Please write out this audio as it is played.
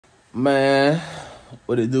Man,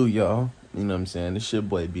 what it do, y'all? You know what I'm saying? This shit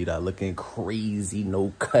boy B-Dot looking crazy,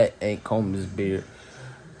 no cut, ain't combed his beard.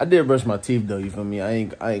 I did brush my teeth though, you feel me? I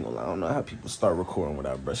ain't gonna lie, I don't know how people start recording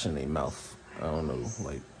without brushing their mouth. I don't know,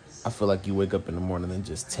 like, I feel like you wake up in the morning and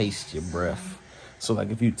just taste your breath. So like,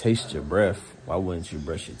 if you taste your breath, why wouldn't you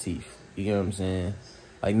brush your teeth? You get what I'm saying?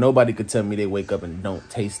 Like, nobody could tell me they wake up and don't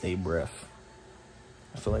taste their breath.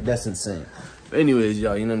 I feel like that's insane. But anyways,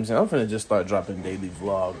 y'all, you know what I'm saying? I'm finna just start dropping daily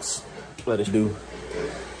vlogs. Let us do.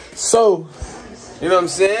 So, you know what I'm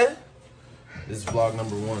saying? This is vlog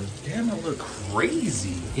number 1. Damn, I look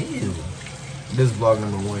crazy. Ew. This is vlog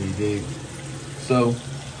number 1, you dig? So,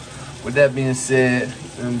 with that being said,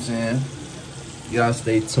 you know what I'm saying? Y'all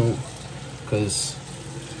stay tuned. Cause,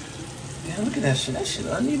 damn, look at that shit. That shit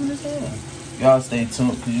uneven as hell. Y'all stay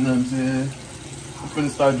tuned, cause you know what I'm saying? I'm finna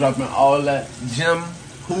start dropping all that gym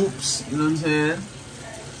hoops, you know what I'm saying?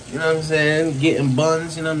 You know what I'm saying? Getting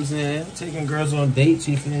buns, you know what I'm saying? Taking girls on dates,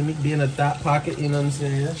 you feel me? Being a thought pocket, you know what I'm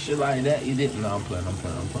saying? Shit like that, you didn't. No, I'm playing.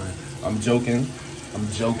 I'm joking.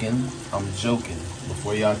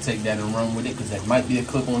 Before y'all take that and run with it, cause that might be a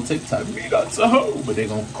clip on TikTok. Me got to hoe, but they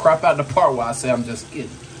gonna crop out the part where I say I'm just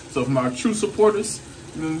kidding. So for my true supporters,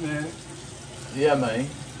 you know what I'm saying? Yeah, man.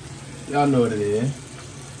 Y'all know what it is.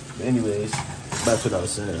 But anyways, back to what I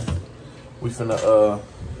was saying. We finna,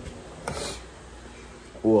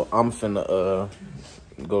 well, I'm finna,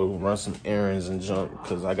 go run some errands and jump,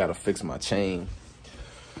 because I gotta fix my chain.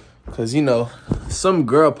 Because, you know, some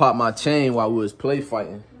girl popped my chain while we was play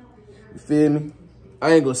fighting. You feel me?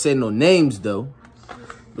 I ain't gonna say no names, though.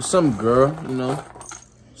 But some girl, you know,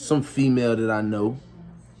 some female that I know.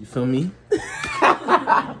 You feel me?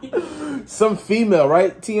 Some female,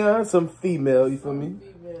 right, Tion? Some female, you feel me?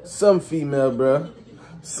 Some female, bruh.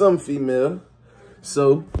 Some female.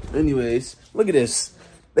 So, anyways, look at this.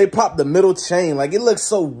 They popped the middle chain. Like, it looks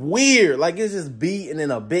so weird. Like, it's just B and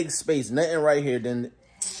then a big space. Nothing right here. Then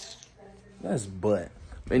that's butt.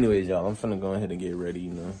 But anyways, y'all, I'm finna go ahead and get ready,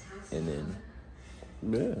 you know. And then,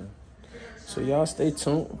 yeah. So y'all stay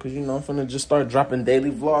tuned, because, you know, I'm finna just start dropping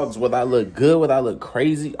daily vlogs. Whether I look good, whether I look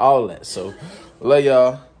crazy, all that. So, love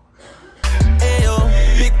y'all.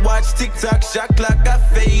 Big watch, TikTok, shot clock, I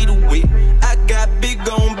fade away. I got big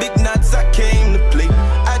on, big knots, I came to play.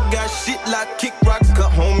 I got shit like kick rock,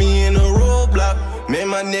 cut homie in a roadblock. Man,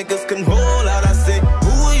 my niggas can hold out. I say,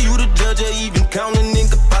 who are you to judge or even counting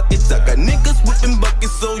nigga pockets? I got niggas whipping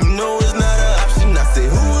buckets, so you know it's not an option. I say,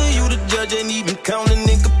 who are you to judge and even counting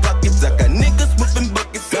nigga pockets? I got niggas whipping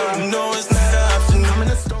buckets, so you know it's not an option. I'm in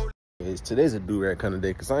the store. Today's a do-rag kind of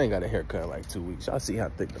day, because I ain't got a haircut in like 2 weeks. Y'all see how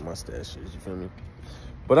thick the mustache is, you feel me?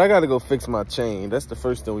 But I gotta go fix my chain. That's the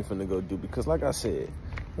first thing we finna go do, because like I said, you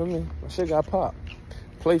know what I mean? My shit got popped.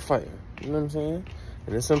 Play fighting, you know what I'm saying?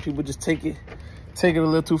 And then some people just take it a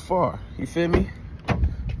little too far, you feel me?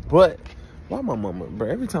 But why my mama, bro,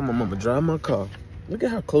 every time my mama drive my car, look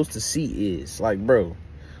at how close the seat is. Like, bro,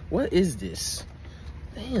 what is this?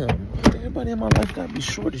 Damn, everybody in my life gotta be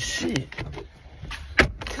short as shit.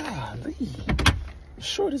 Golly,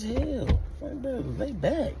 short as hell. Like, bro, lay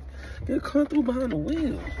back. Get comfortable behind the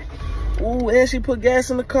wheel. Ooh, and she put gas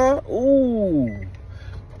in the car. Ooh.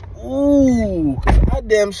 Ooh. I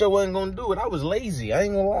damn sure wasn't gonna do it. I was lazy. I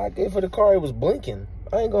ain't gonna lie. I gave her the car. It was blinking.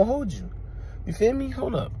 I ain't gonna hold you. You feel me?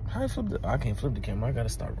 Hold up. How I flip the... I can't flip the camera. I gotta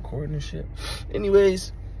start recording and shit.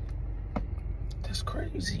 Anyways, that's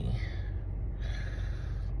crazy.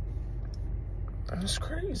 That's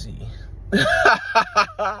crazy.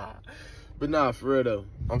 But nah, for real though.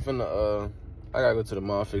 I'm finna, I gotta go to the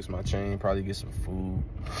mall, fix my chain, probably get some food.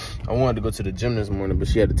 I wanted to go to the gym this morning, but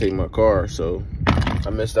she had to take my car, so I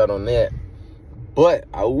missed out on that. But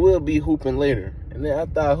I will be hooping later. And then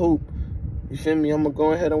after I hoop, you feel me, I'm gonna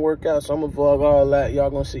go ahead and work out. So I'm gonna vlog all that. Y'all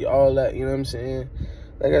gonna see all that, you know what I'm saying?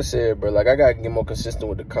 Like I said, bro, like I gotta get more consistent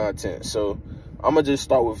with the content. So I'm gonna just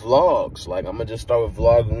start with vlogs. Like, I'm gonna just start with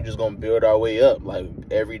vlogs, and we're just gonna build our way up. Like,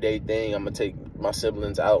 everyday thing. I'm gonna take my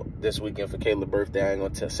siblings out this weekend for Kayla's birthday. I ain't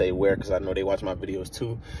gonna say where, because I know they watch my videos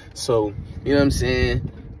too. So, you know what I'm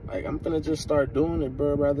saying? Like, I'm gonna just start doing it,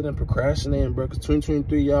 bro, rather than procrastinating, bro. Because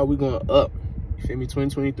 2023, y'all, we going up. You feel me?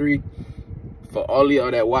 2023. For all of y'all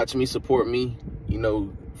that watch me, support me, you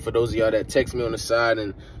know, for those of y'all that text me on the side,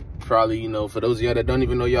 and probably, you know, for those of y'all that don't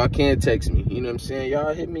even know, y'all can text me. You know what I'm saying?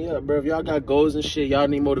 Y'all hit me up, bro. If y'all got goals and shit, y'all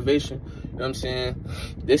need motivation. You know what I'm saying?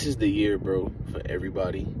 This is the year, bro, for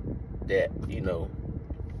everybody that, you know,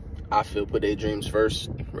 I feel put their dreams first,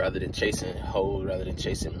 rather than chasing hoes, rather than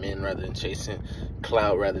chasing men, rather than chasing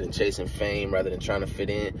clout, rather than chasing fame, rather than trying to fit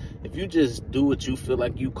in. If you just do what you feel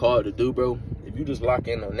like you called to do, bro, if you just lock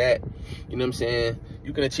in on that, you know what I'm saying,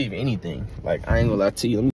 you can achieve anything. Like, I ain't gonna lie to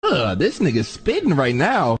you. Ugh, this nigga's spitting right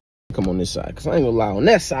now. Come on this side, because I ain't gonna lie. On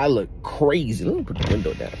that side, I look crazy. Let me put the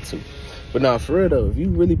window down, too. But nah, for real, though, if you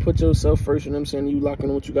really put yourself first, you know what I'm saying, you lock in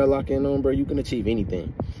on what you got to lock in on, bro, you can achieve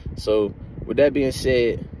anything. So, with that being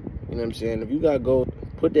said, you know what I'm saying, if you got to go,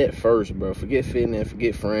 put that first, bro. Forget fitting,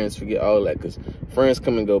 forget friends, forget all that, because friends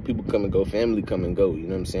come and go, people come and go, family come and go, you know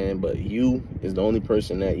what I'm saying? But you is the only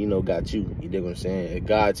person that, you know, got you. You dig what I'm saying? And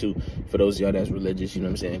God, too, for those of y'all that's religious, you know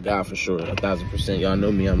what I'm saying? God, for sure, 1,000%. Y'all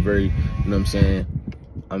know me, I'm very, you know what I'm saying?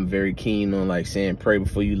 I'm very keen on, like, saying pray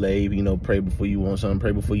before you leave, you know, pray before you want something,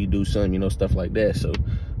 pray before you do something, you know, stuff like that. So,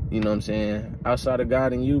 you know what I'm saying? Outside of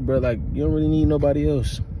God and you, bro, like, you don't really need nobody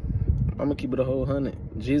else. I'm gonna keep it a whole 100.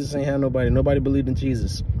 Jesus ain't had nobody. Nobody believed in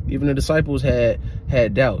Jesus. Even the disciples had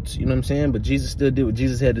doubts, you know what I'm saying? But Jesus still did what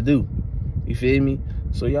Jesus had to do. You feel me?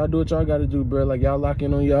 So y'all do what y'all gotta do, bro. Like, y'all lock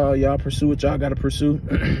in on y'all pursue what y'all gotta pursue.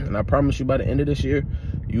 And I promise you, by the end of this year,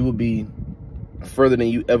 you will be further than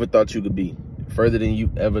you ever thought you could be. Further than you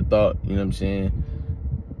ever thought, you know what I'm saying,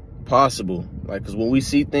 possible. Like, because when we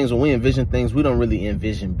see things, when we envision things, we don't really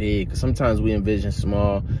envision big. Because sometimes we envision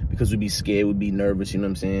small because we be scared, we be nervous, you know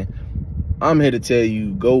what I'm saying? I'm here to tell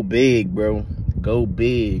you, go big, bro. Go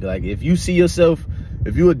big. Like, if you see yourself,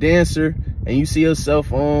 if you a dancer and you see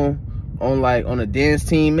yourself on a dance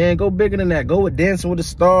team, man, go bigger than that. Go with Dancing with the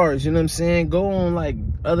Stars, you know what I'm saying? Go on, like,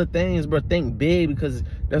 other things, bro. Think big, because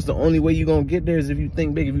that's the only way you're gonna get there is if you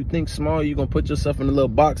think big. If you think small, you're gonna put yourself in a little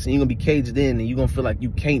box and you're gonna be caged in and you're gonna feel like you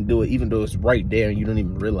can't do it even though it's right there and you don't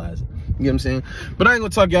even realize it. You know what I'm saying? But I ain't gonna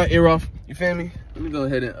talk y'all ear off. You feel me? Let me go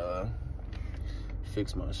ahead and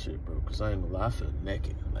fix my shit, bro, because I ain't gonna lie, I feel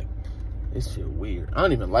naked. Like, this feel weird. I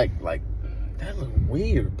don't even like that look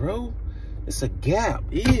weird, bro. It's a gap.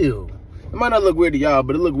 Ew. It might not look weird to y'all,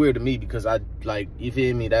 but it look weird to me because I, like, you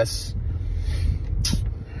feel me? That's,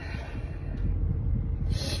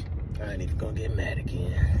 I ain't even gonna get mad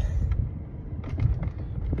again.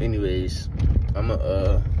 Anyways, I'm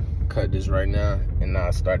gonna cut this right now and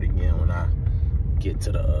I'll start again when I get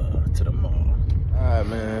to the mall. All right,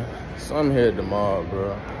 man. So I'm here at the mall,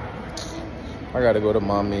 bro. I gotta go to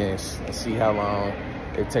mommy and see how long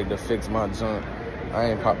it take to fix my junk. I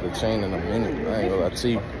ain't popped the chain in a minute. I ain't gonna lie to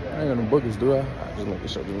you. I ain't got no bookings, do I? Just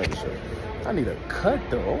making sure, I need a cut,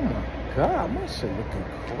 though. Oh, my God. My shit looking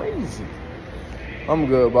crazy. I'm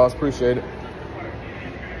good, boss. Appreciate it.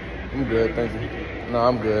 I'm good. Thank you. No,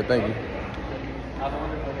 I'm good. Thank you.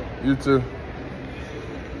 You too.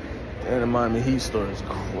 And the Miami Heat store is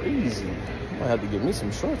crazy. I might have to get me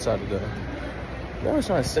some shorts out of there. Y'all was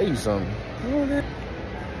trying to say you something. You know that?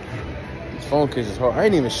 This phone case is hard. I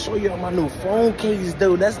ain't even show y'all my new phone case,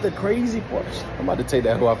 though. That's the crazy part. I'm about to take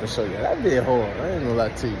that hoe off and show you. That bit hard. I ain't gonna lie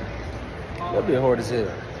to you. That bit hard as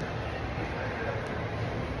hell.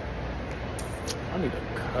 I need a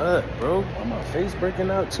cut, bro. Why my face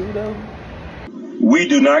breaking out too, though? We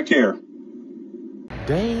do not care.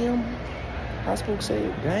 Damn. I supposed to say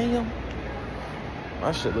it. Damn.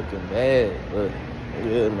 My shit looking bad, but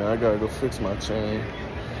yeah, man, I gotta go fix my chain.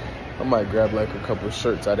 I might grab like a couple of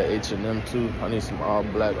shirts out of H&M too. I need some all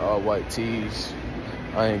black, all white tees.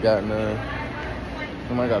 I ain't got none.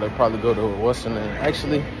 I might gotta probably go to, what's the name?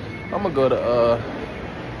 Actually, I'm gonna go to,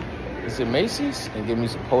 is it Macy's? And get me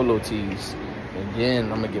some polo tees. And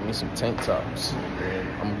then I'm gonna get me some tank tops. And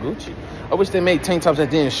I'm Gucci. I wish they made tank tops that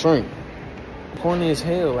didn't shrink. Corny as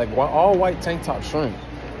hell. Like, why all white tank tops shrink?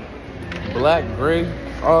 Black, gray,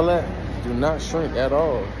 all that do not shrink at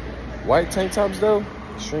all. White tank tops, though,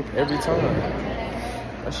 shrink every time.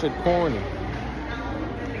 That shit corny.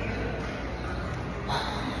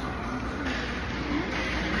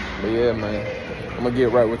 But yeah, man, I'm gonna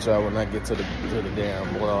get right with y'all when I get to the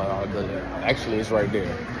damn, well, actually it's right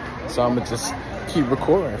there. So I'm gonna just keep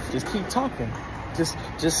recording, just keep talking, just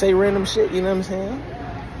say random shit, you know what I'm saying?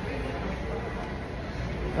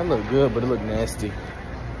 That look good, but it look nasty.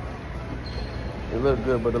 It look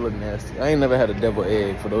good, but it look nasty. I ain't never had a devil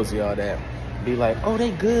egg, for those of y'all that be like, oh,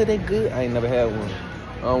 they good, they good. I ain't never had one.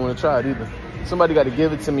 I don't want to try it either. Somebody got to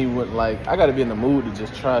give it to me with, like, I got to be in the mood to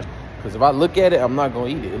just try it. Because if I look at it, I'm not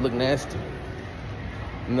going to eat it. It look nasty.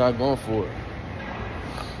 I'm not going for it.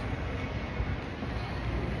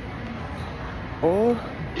 Or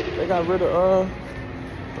they got rid of,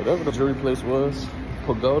 whatever the jewelry place was,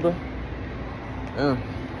 Pagoda. Yeah.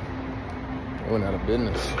 They went out of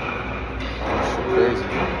business. Shit crazy.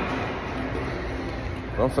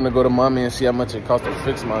 But I'm finna go to mommy and see how much it costs to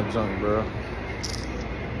fix my junk, bro.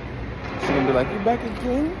 She gonna be like, you back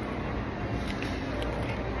again?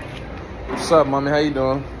 What's up, mommy? How you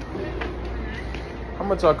doing? How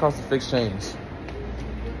much y'all cost to fix chains?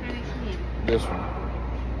 This one.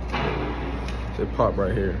 It popped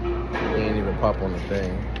right here. It ain't even pop on the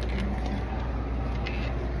thing.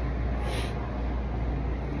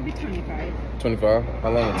 Maybe 25. 25? How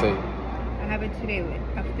long it take? I have it today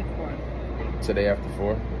after 4. Today after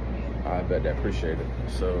 4? I bet that. Appreciate it.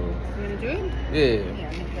 So. You wanna do it? Yeah. Yeah,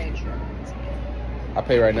 I'm very sure. I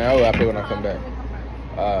pay right now or I pay when I come back?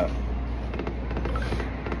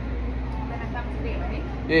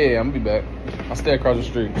 Yeah, I'm gonna be back. I stay across the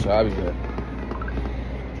street, so I'll be back.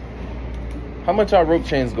 How much our rope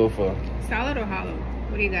chains go for? Solid or hollow?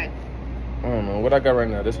 What do you got? I don't know. What I got right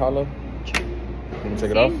now? This hollow? Let me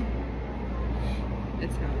take it off.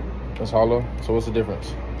 It's hollow. It's hollow. So what's the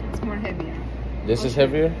difference? It's more heavier. This is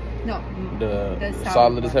heavier? No. The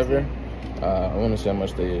solid is heavier? I want to see how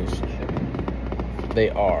much they is. They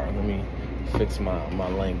are. Let me fix my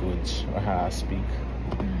language or how I speak.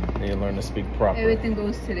 Need to learn to speak properly. Everything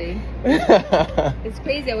goes today. It's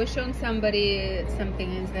crazy. I was showing somebody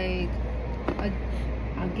something and it's like,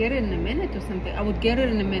 I'll get it in a minute or something. I would get it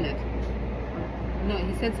in a minute. No,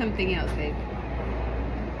 he said something else. Like,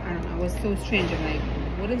 I don't know. It was so strange. I'm like,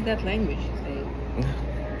 what is that language? He's like,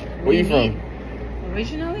 Where you from?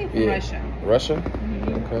 Originally from Russia. Russia?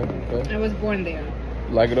 Mm-hmm. Okay. I was born there.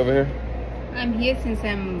 You like it over here? I'm here since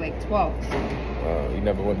I'm like 12. You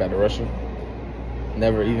never went back to Russia?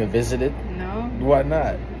 Never even visited? No. Why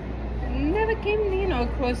not? Never came,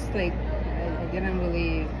 across, like, I didn't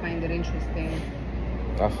really find it interesting.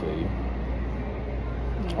 I feel you.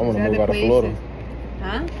 Yeah, I want to there's move other out of Florida.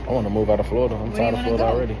 Huh? I want to move out of Florida. I'm Where tired do of you Florida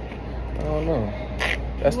wanna go? already. I don't know.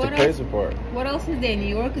 That's What the crazy part. What else is there? New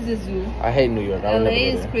York is a zoo. I hate New York. I would LA never go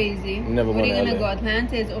is there. crazy. Never Where are you going to gonna LA. go?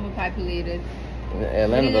 Atlanta is overpopulated.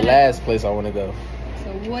 Atlanta, you the gonna last place I want to go.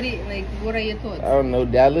 So what are your thoughts? I don't know.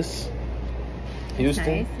 Dallas, Houston.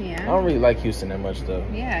 Nice, yeah. I don't really like Houston that much though.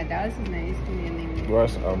 Yeah, Dallas is nice. Give me a name.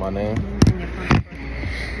 Russ, oh my name. And your phone number.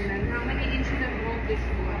 And then how many inches of rope did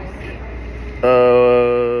you want to see?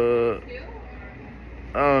 2?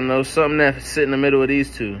 I don't know. Something that sit in the middle of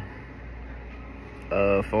these two.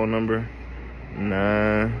 Phone number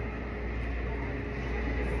 9.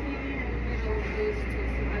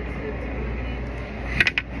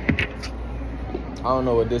 I don't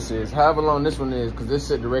know what this is. However long this one is, because this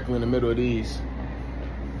sit directly in the middle of these.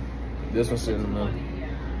 This one sit in the middle.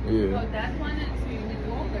 Yeah. Oh, that one is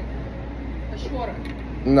longer. Or shorter.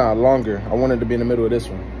 Nah, longer. I wanted to be in the middle of this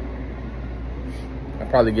one. I'll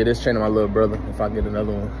probably get this chain to my little brother if I get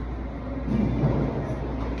another one.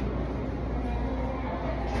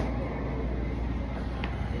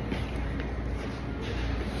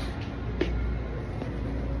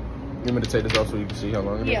 You want me to take this off so you can see how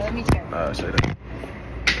long it is? Yeah, let me check. Alright, say that. Hold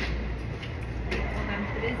on.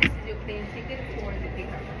 This is your plane ticket for the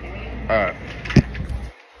pickup, okay? Alright.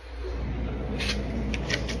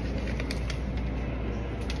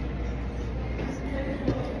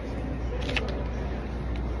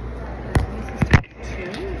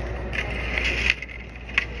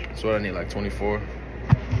 So what I need, like 24?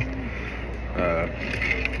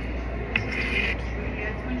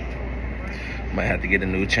 Might have to get a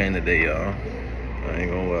new chain today, y'all. I ain't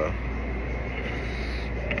gonna lie.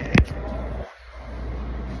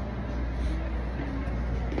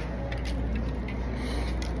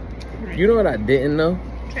 You know what I didn't know?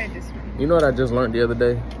 Try this one. You know what I just learned the other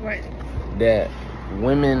day? What? That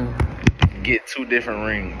women get 2 different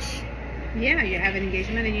rings. Yeah, you have an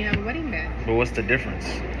engagement and you have a wedding band. But what's the difference?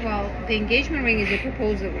 Well, the engagement ring is your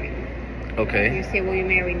proposal ring. Okay. You say, "Will you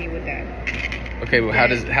marry me?" with that. Okay, but how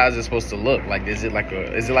is it supposed to look? Like, is it like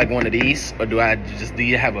one of these, or do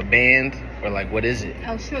you have a band, or like what is it?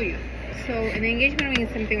 I'll show you. So an engagement ring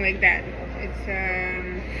is something like that. It's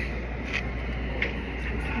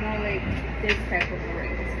more like this type of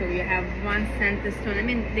ring. So you have one center stone. I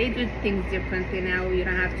mean, they do things differently now. You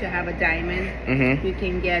don't have to have a diamond. Mm-hmm. You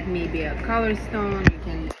can get maybe a color stone. You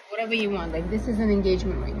can whatever you want. Like this is an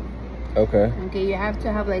engagement ring. Okay. Okay, you have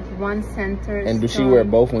to have like one center. And does she stone. wear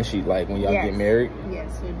both when y'all Yes. get married?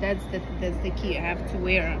 Yes, so that's the key. You have to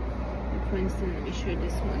wear. For instance, let me show you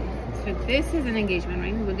this one. So this is an engagement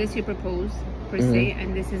ring. With this you propose per se,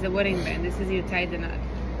 and this is a wedding band. This is you tie the knot.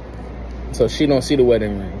 So she don't see the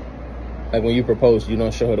wedding ring. Like when you propose, you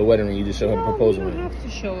don't show her the wedding ring. You just show her the proposal you ring. don't have to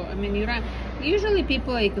show. I mean, you don't. Usually,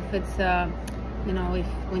 people like if it's if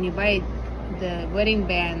when you buy the wedding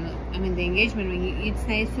band, I mean the engagement ring, it's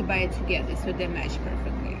nice to buy it together so they match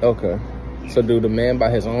perfectly. Okay. So do the man buy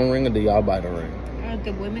his own ring, or do y'all buy the ring?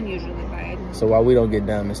 The women usually buy it. So why we don't get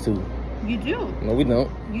diamonds too? You do. No, we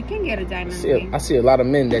don't. You can get a diamond ring. I see a lot of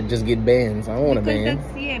men that just get bands. I don't want a band.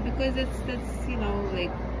 Because that's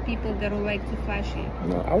like people that don't like to flashy.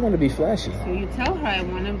 No, I want to be flashy. So you tell her I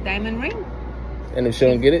want a diamond ring. And if she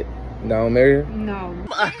don't get it? Don't marry her? No.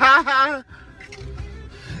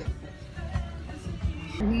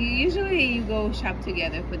 Usually you go shop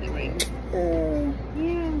together for the ring.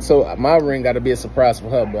 Yeah. So my ring got to be a surprise for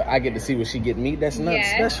her, but I get to see what she get me. That's not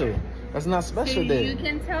Yes. special. That's not special So then. you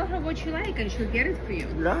can tell her what you like and she'll get it for you.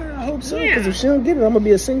 Nah, I hope so. Yeah. Because if she don't get it, I'm going to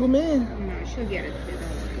be a single man. No, she'll get it for you.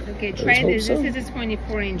 Okay, Let's try hope this. so. This is a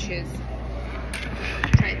 24 inches.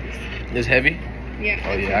 Try this. It's heavy? Yeah.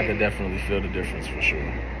 Oh, it's yeah, I okay. could definitely feel the difference for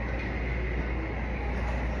sure.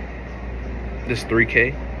 This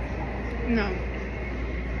 3K? No.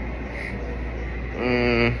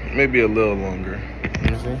 Maybe a little longer.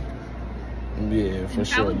 You see? Yeah, for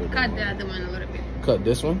sure. I would cut the other one a little bit. Cut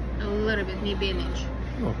this one? A little bit, maybe an inch.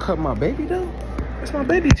 You gonna cut my baby though? That's my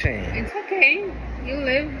baby chain. It's okay. You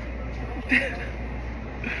live.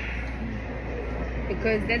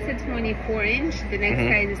 Because that's a 24 inch. The next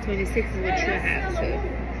size is 26 is what you have.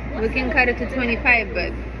 So we can cut it to 25,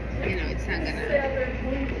 but you know, it's not gonna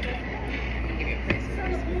give you a price.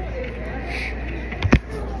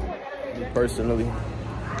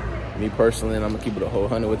 Me personally, and I'm gonna keep it a whole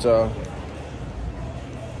 100 with y'all.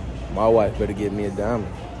 My wife better get me a diamond.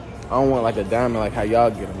 I don't want like a diamond like how y'all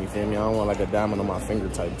get them, you feel me? I don't want like a diamond on my finger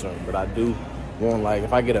type joint, but I do want like,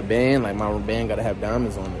 if I get a band, like my band gotta have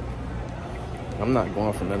diamonds on it. I'm not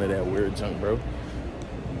going for none of that weird junk, bro.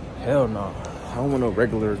 Hell no. I don't want no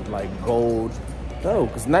regular like gold. No,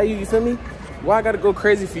 cause now you feel me? Why I gotta go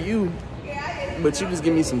crazy for you, but you just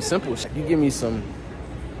give me some simple shit. You give me some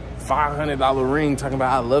 $500 ring talking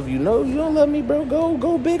about I love you. No, you don't love me, bro.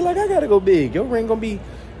 Go big like I gotta go big. Your ring gonna be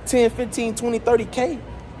 10, 15, 20, 30K.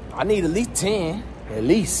 I need at least 10, at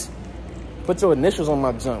least. Put your initials on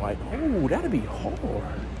my junk. Like, oh, that'd be hard.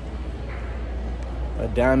 A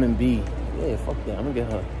diamond B. Yeah, fuck that. I'm gonna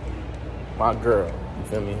get her. My girl, you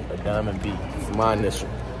feel me? A diamond B. It's my initial.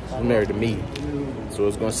 She's married to me. So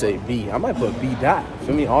it's gonna say B. I might put B dot.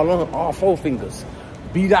 Feel me? All 4 fingers.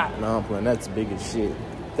 B dot. No, I'm playing. That's big as shit.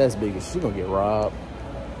 That's big as shit. She gonna get robbed.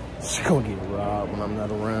 She gonna get robbed when I'm not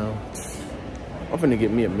around. I'm finna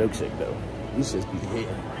get me a milkshake though. These just be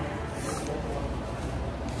hitting.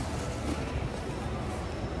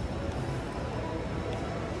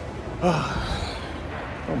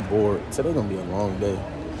 I'm bored. Today's gonna be a long day.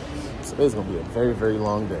 Today's gonna be a very, very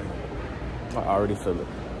long day. I already feel it.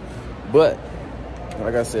 But,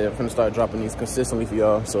 like I said, I'm finna start dropping these consistently for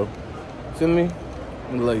y'all. So, feel me?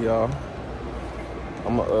 I'm gonna let y'all.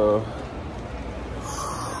 I'm gonna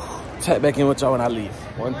tap back in with y'all when I leave.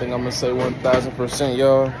 One thing I'm gonna say 1000%,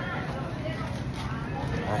 y'all.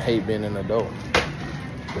 I hate being an adult.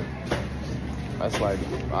 That's like,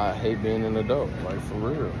 I hate being an adult. Like, for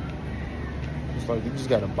real. It's like, you just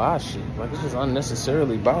gotta buy shit. Like, it's just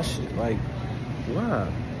unnecessarily buy shit. Like, why?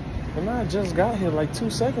 And I just got here like 2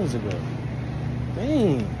 seconds ago.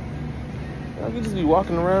 Dang. I could just be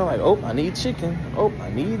walking around like, oh, I need chicken. Oh, I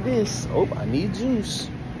need this. Oh, I need juice.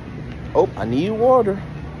 Oh, I need water.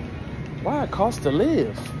 Why it costs to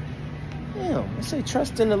live? Damn, I say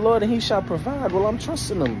trust in the Lord and he shall provide. Well, I'm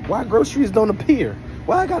trusting him. Why groceries don't appear?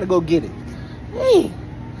 Why I gotta go get it? Hey,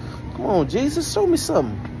 come on, Jesus, show me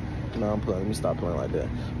something. No, I'm playing. Let me stop playing like that.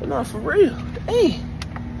 But no, for real. Hey.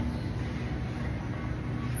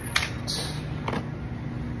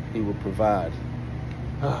 He will provide.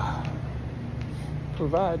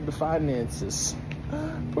 Provide the finances.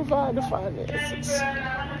 Provide the finances.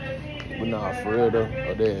 But nah, for real though.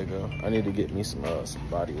 Oh, there you go. I need to get me some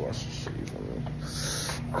body wash and shit. You feel me?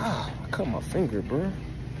 I cut my finger, bro.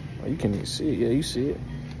 Oh, you can't even see it. Yeah, you see it.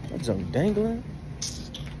 That junk dangling.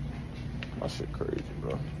 My shit crazy,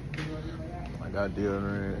 bro. I got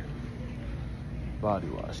deodorant. Body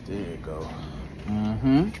wash. There you go.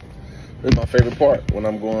 This is my favorite part when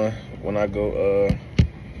I go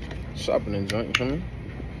shopping and junk, you feel me?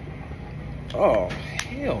 Oh,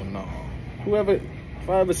 hell no. If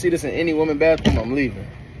I ever see this in any woman's bathroom, I'm leaving.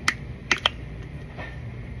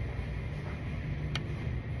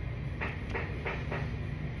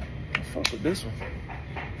 I fuck with this one.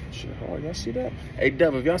 Shit hard, y'all see that? Hey,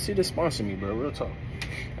 Dev, if y'all see this, sponsor me, bro. Real talk.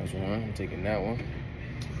 That's one. I'm taking that one.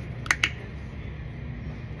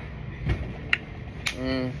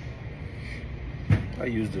 I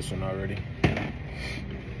used this one already.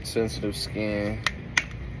 Sensitive skin.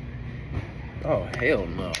 Oh, hell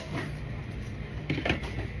no.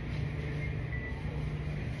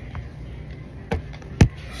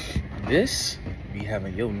 This be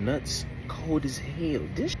having your nuts cold as hell.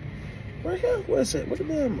 This right here? What's that? What the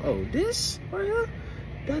damn? Oh, this right here?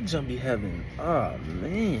 That jump be having, oh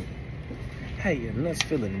man. Hey, your nuts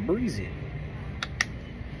feeling breezy.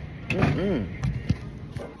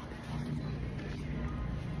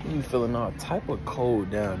 You feeling all type of cold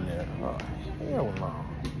down there. Oh, hell no.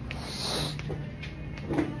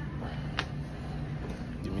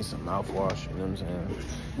 Give me some mouthwash, you know what I'm saying?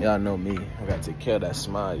 Y'all know me. I gotta take care of that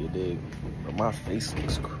smile, you dig? But my face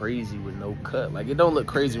looks crazy with no cut. Like, it don't look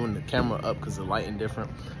crazy when the camera up because the lighting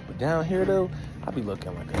different. But down here, though, I be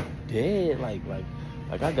looking like a dead, like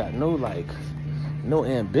I got no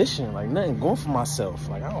ambition, like nothing going for myself.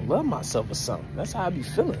 Like, I don't love myself or something. That's how I be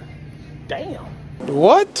feeling. Damn.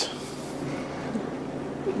 What?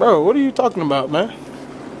 Bro, what are you talking about, man?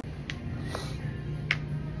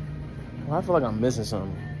 Well, I feel like I'm missing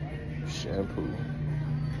something. Shampoo.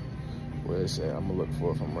 Where is it? I'm gonna look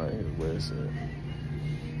for it from right here. Where is it?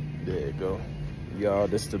 There you go. Y'all,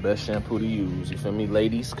 this is the best shampoo to use. You feel me,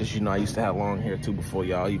 ladies? Because, you know, I used to have long hair, too, before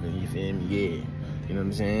y'all even, you feel me? Yeah. You know what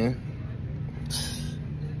I'm saying?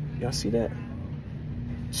 Y'all see that?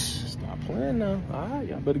 Stop playing now. All right,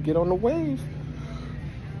 y'all better get on the wave.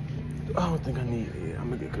 I don't think I need it. Yeah, I'm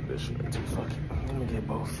gonna get conditioner too. Fuck it. Let me get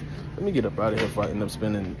both. Let me get up out of here before I end up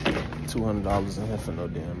spending $200 in here for no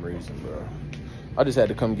damn reason, bro. I just had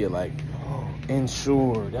to come get, like,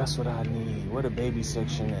 Ensure. That's what I need. Where the baby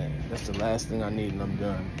section at? That's the last thing I need and I'm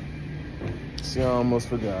done. See, I almost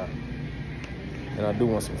forgot. And I do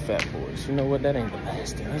want some Fat Boys. You know what? That ain't the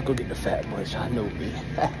last thing. Let's go get the Fat Boys. Y'all know me.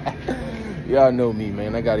 Y'all know me,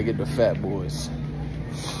 man. I gotta get the Fat Boys.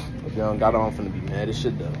 If y'all don't got on, I'm finna be mad as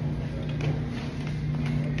shit, though.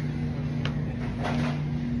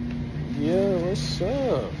 Yeah, what's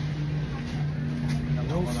up?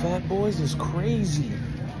 No Fat Boys is crazy.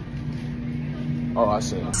 Oh, I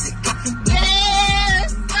see.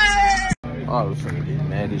 Oh, I was finna get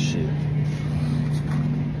mad as shit.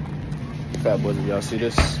 Fat Boys, if y'all see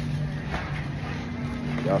this,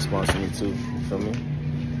 y'all sponsor me too. You feel me?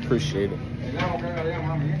 Appreciate it.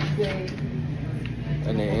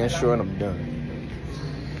 And then Ensure, and I'm done.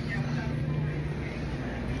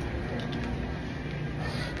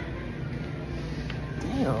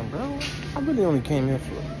 Damn, bro. I really only came here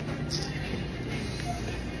for...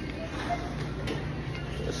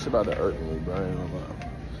 That shit about to hurt me, bro. I ain't gonna lie.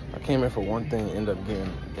 I came here for one thing and ended up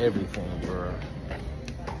getting everything, bro.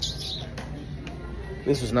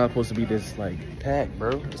 This was not supposed to be this, like, pack,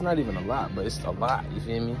 bro. It's not even a lot, but it's a lot, you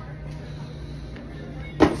feel me?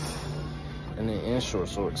 And then Ensure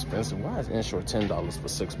so expensive. Why is Ensure $10 for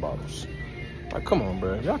 6 bottles? Like, come on,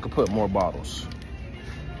 bro. Y'all could put more bottles.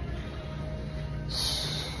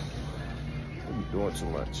 We be doing too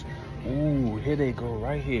much. Ooh, here they go,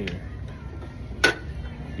 right here.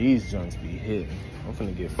 These junks be hitting. I'm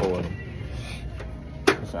finna get 4 of them.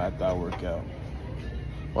 If I thought work out.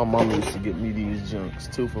 My mama used to get me these junks.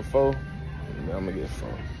 2 for $4. And I'm gonna get 4.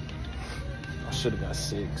 I should have got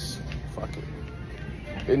 6. Fuck it.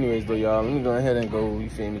 Anyways, though, y'all, let me go ahead and go, you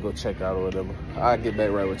feel me, go check out or whatever. I'll get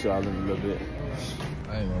back right with y'all in a little bit.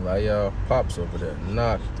 I ain't gonna lie, y'all. Pops over there.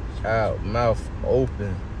 Knocked out. Mouth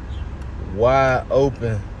open. Wide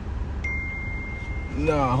open.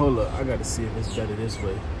 Nah, hold up. I gotta see if it's better this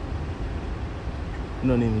way. You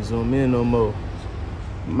don't even zoom in no more.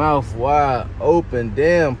 Mouth wide open.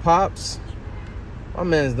 Damn, Pops. My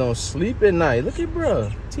mans don't sleep at night. Look at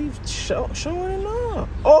bruh. Teeth showing it off.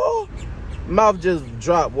 Oh! Mouth just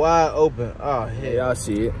dropped wide open. Oh, hey, y'all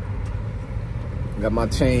see it. Got my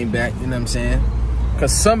chain back, you know what I'm saying?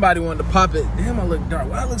 Because somebody wanted to pop it. Damn, I look dark.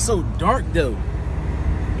 Why I look so dark, though?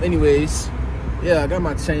 Anyways, yeah, I got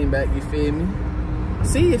my chain back, you feel me?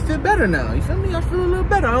 See, it fit better now, you feel me? I feel a little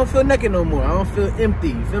better. I don't feel naked no more. I don't feel empty,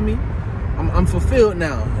 you feel me? I'm fulfilled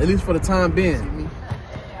now, at least for the time being.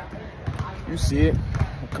 You see it?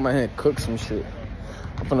 I'll come out here and cook some shit.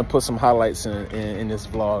 I'm gonna put some highlights in this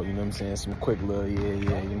vlog, you know what I'm saying? Some quick little,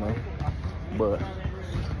 yeah, you know? But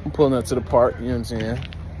I'm pulling up to the park, you know what I'm saying?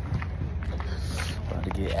 About to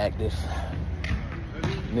get active.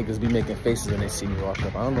 Niggas be making faces when they see me walk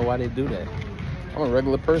up. I don't know why they do that. I'm a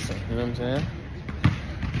regular person, you know what I'm saying?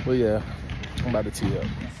 Well, yeah, I'm about to tee up.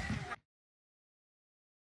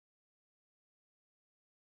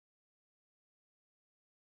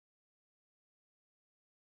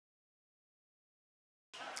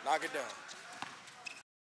 Knock it down.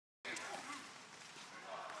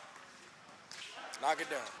 Knock it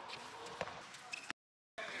down.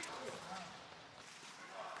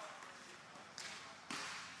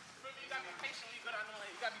 You gotta be patient. You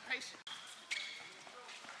gotta be patient.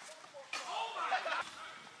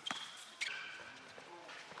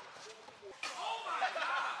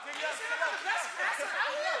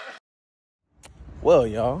 Well,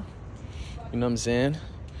 y'all, you know what I'm saying?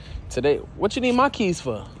 Today, what you need my keys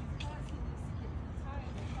for?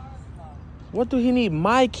 What do he need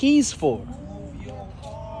my keys for?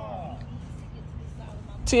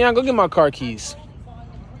 Tion, go get my car keys.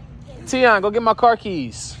 Tion, go get my car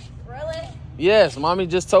keys. Really? Yes, mommy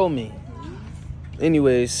just told me.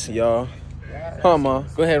 Anyways, y'all. Huh, Ma?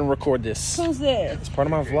 Go ahead and record this. Who's that? It's part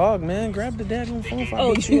of my vlog, man. Grab the daggone phone.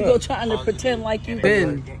 Oh, you go trying to pretend like you.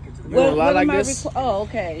 Ben, you want to lie like this? Oh,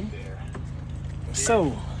 okay.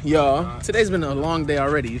 So, y'all, today's been a long day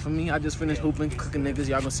already. For me, I just finished hooping, cooking niggas.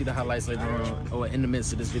 Y'all gonna see the highlights later on, or in the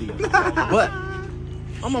midst of this video. But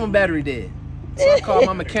I'm on my battery dead, so I called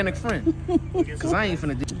my mechanic friend, cause I ain't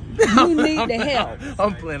finna do. You need the help.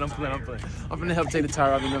 I'm playing. I'm finna help take the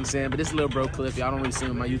tire off, you know what I'm saying? But this little bro Cliff, y'all don't really see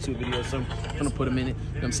him in my YouTube video, so I'm gonna put him in it. You know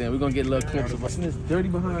what I'm saying? We're gonna get a little clips of us. See this dirty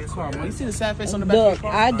behind the car, man. You see the sad face on the back of the Look,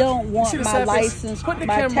 car? I don't want see the my sad face? license. Put the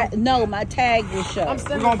My camera. no, my tag will show. I'm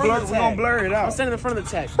standing in front of the tag. blur it out. I'm standing in front of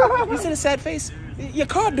the tag. You see the sad face? Your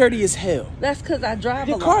car dirty as hell. That's because I drive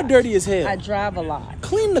a lot. Your car dirty as hell. I drive a lot.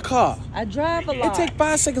 Clean the car. I drive a lot. It take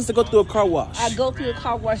 5 seconds to go through a car wash. I go through a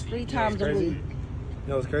car wash 3 times a week. You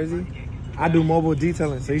know what's crazy? I do mobile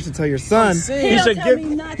detailing, so you should tell your son.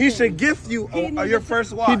 He should gift you your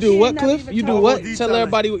first wash. You do what, Cliff? You do what? Detailing. Tell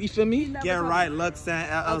everybody what you feel me? Get right, Luxan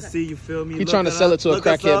LLC. You feel me? He trying to sell it to a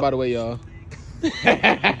crackhead, by the way, y'all. Look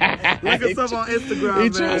us up on Instagram, He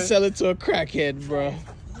man. trying to sell it to a crackhead, bro.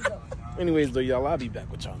 Anyways, though, y'all, I'll be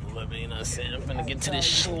back with y'all in a little bit. You know what I'm saying? I'm finna get to this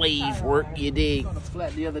slave work, you dig? On a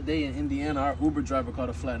flat the other day in Indiana, our Uber driver caught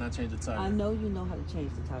a flat and I changed the tire. I know you know how to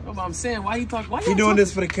change the tire. No, but I'm saying, why he talk? Why He doing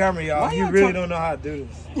this for the camera, y'all. Why You y'all really talk- don't know how to do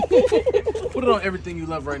this. Put it on everything you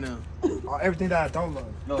love right now. Everything that I don't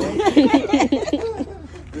love. No.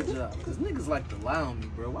 Good job. Because niggas like to lie on me,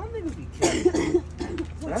 bro. Why niggas be caring?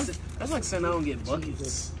 That's like saying I don't get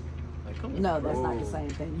buckets. Like, come on, No, that's bro. not the same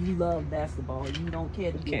thing. You love basketball. You don't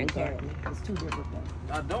care to be in academy. It's 2 different things.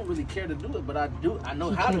 I don't really care to do it, but I do. I know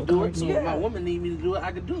how to do it. So if my woman need me to do it,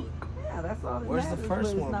 I could do it. Yeah, that's all that Where's the matters, first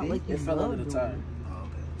but it's one, not B? like you It fell love under the doing tire. it. Oh,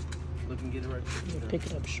 okay. Look and get it right there. Pick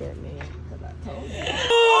it up short, man. Because I told you.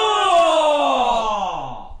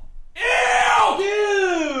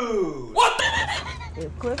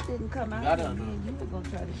 If Cliff didn't come out, I then don't know. me and you were going to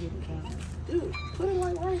try to get it done. Dude, put it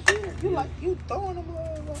like right here. You throwing them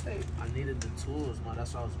away. I needed the tools, man.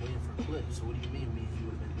 That's why I was waiting for Cliff. So what do you mean me and you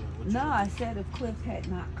would have been doing? What you No, doing? I said if Cliff had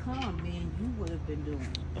not come, then you would have been doing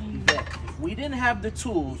it. Yvette, if we didn't have the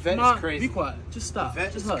tools, Yvette Nah, is crazy. Be quiet. Just stop.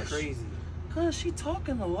 That Just is hush. crazy. Cause she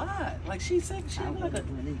talking a lot. Like she said, she I acting would like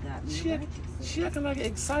have really got me she, ratchet. she acting like an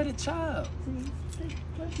excited child. See,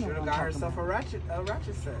 Cliff Should know have what got I'm herself talking a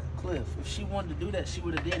ratchet set. Cliff, if she wanted to do that, she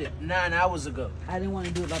would have did it 9 hours ago. about. I didn't want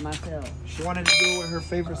to do it by myself. She wanted to do it with her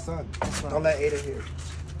favorite son. Don't let Ada hear.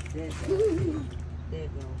 There it goes. There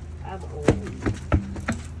it goes. I'm old.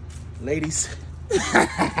 Ladies, You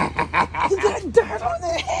got dirt on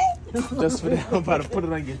that head. just for that, I'm about to put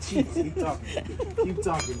it on your cheeks. Keep talking. Keep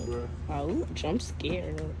talking, bro. Ouch, I'm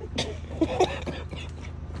scared. Put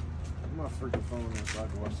my freaking phone on so I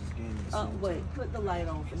can watch this game. At the Oh, same wait, time. put the light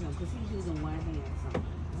on for him because he's using one hand. So.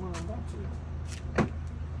 Well, that's it.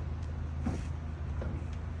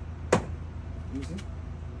 You see?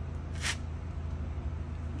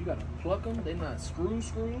 You gotta plug them. They not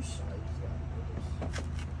screws. No,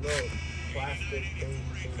 plastic thing.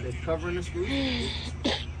 They covering the screws.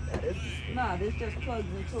 Nah, this just plugs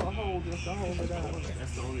into a hole just to hold it up.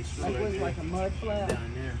 That's the only screw Like, right what's there. like a mud flap?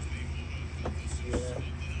 Down there. Yeah.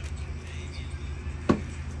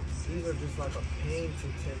 These are just like a pain to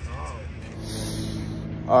take off.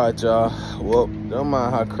 Alright, y'all. Well, don't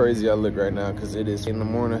mind how crazy I look right now because it is in the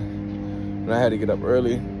morning and I had to get up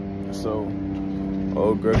early. So,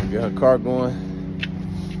 old girl can get her car going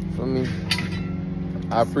for me.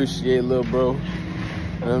 I appreciate little bro. You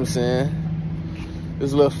know what I'm saying?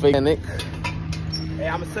 This little fake Nick. Hey,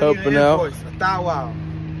 I'm gonna send Helping you an out. invoice. $1,000.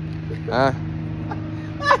 Huh?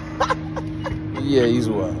 Yeah, he's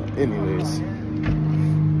wild. Anyways.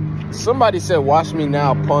 Somebody said, "Watch me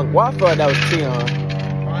now, punk." Well, I feel like that was Tion.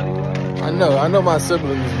 I know my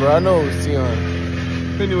siblings, bro. I know it was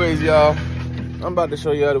Tion. Anyways, y'all, I'm about to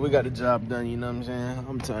show y'all that we got the job done, you know what I'm saying?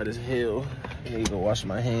 I'm tired as hell. I need to go wash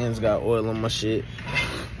my hands, got oil on my shit.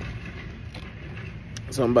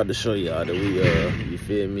 So I'm about to show y'all that we, you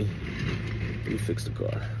feel me? We fixed the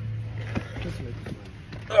car.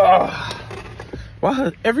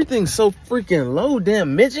 Why everything's so freaking low,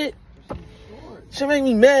 damn midget? Shit make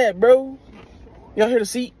me mad, bro. Y'all hear the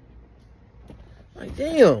seat? Like,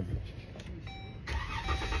 damn.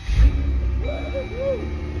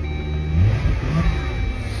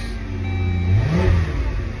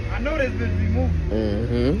 I know this bitch be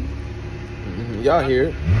moving. Y'all hear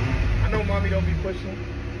it. I know mommy don't be pushing.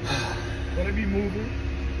 But it be moving.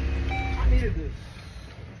 I needed this.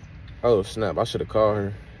 Oh, snap. I should have called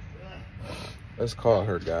her. Let's call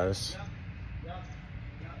her, guys.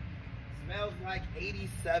 Smells like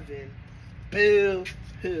 87. Boo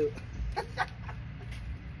hoo.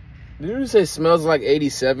 Did you say smells like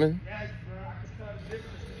 87? Yes, bro. I can tell the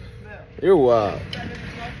difference in the smell. You're wild.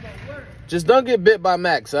 Just don't get bit by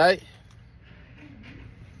Max, alright?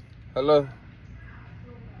 Hello?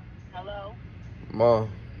 Hello? Ma,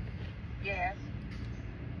 Yes.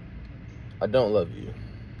 I don't love you.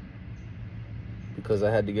 Because I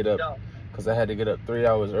had to get up. No. Because I had to get up 3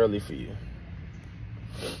 hours early for you.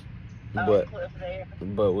 But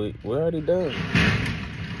we're already done.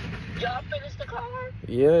 Y'all finished the car?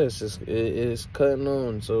 Yes, it's cutting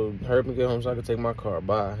on. So hurry up and get home so I can take my car.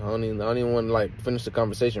 Bye. I don't even want to like finish the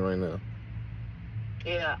conversation right now.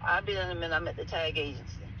 Yeah, I'll be in a minute. I'm at the tag agency.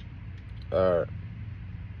 Alright.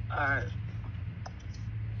 Alright.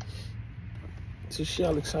 So she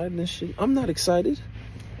all excited and shit. I'm not excited.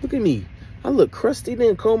 Look at me. I look crusty,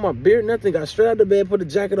 didn't comb my beard, nothing. Got straight out of bed, put a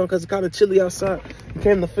jacket on because it's kind of chilly outside.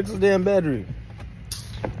 Came to fix the damn battery.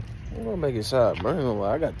 I'm gonna make it shot, bro. I ain't gonna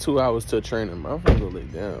lie. I got 2 hours till training, bro. I'm gonna go lay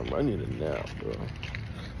down, bro. I need a nap, bro.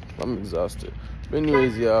 I'm exhausted. But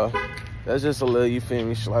anyways, y'all, that's just a little, you feel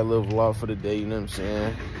me, like little vlog for the day, you know what I'm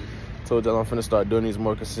saying? Told y'all I'm finna start doing these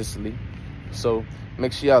more consistently. So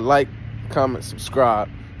make sure y'all like, comment, subscribe,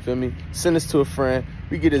 feel me? Send this to a friend.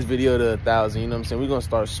 We get this video to 1,000, you know what I'm saying? We're gonna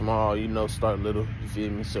start small, you know, start little, you feel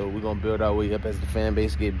me? So we're gonna build our way up as the fan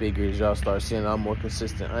base get bigger, as y'all start seeing I'm more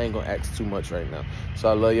consistent. I ain't gonna ask too much right now. So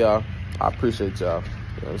I love y'all. I appreciate y'all,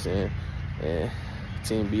 you know what I'm saying? And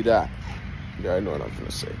Team B-Dot, you already know what I'm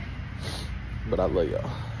gonna say. But I love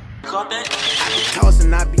y'all. I be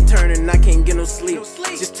tossing, I be turning, I can't get no sleep.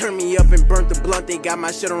 Just turn me up and burnt the blunt, they got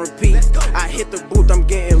my shit on repeat. I hit the booth, I'm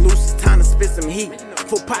getting loose, it's time to spit some heat.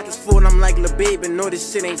 Full pockets full, I'm like, lil' baby, no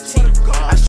this shit ain't cheap.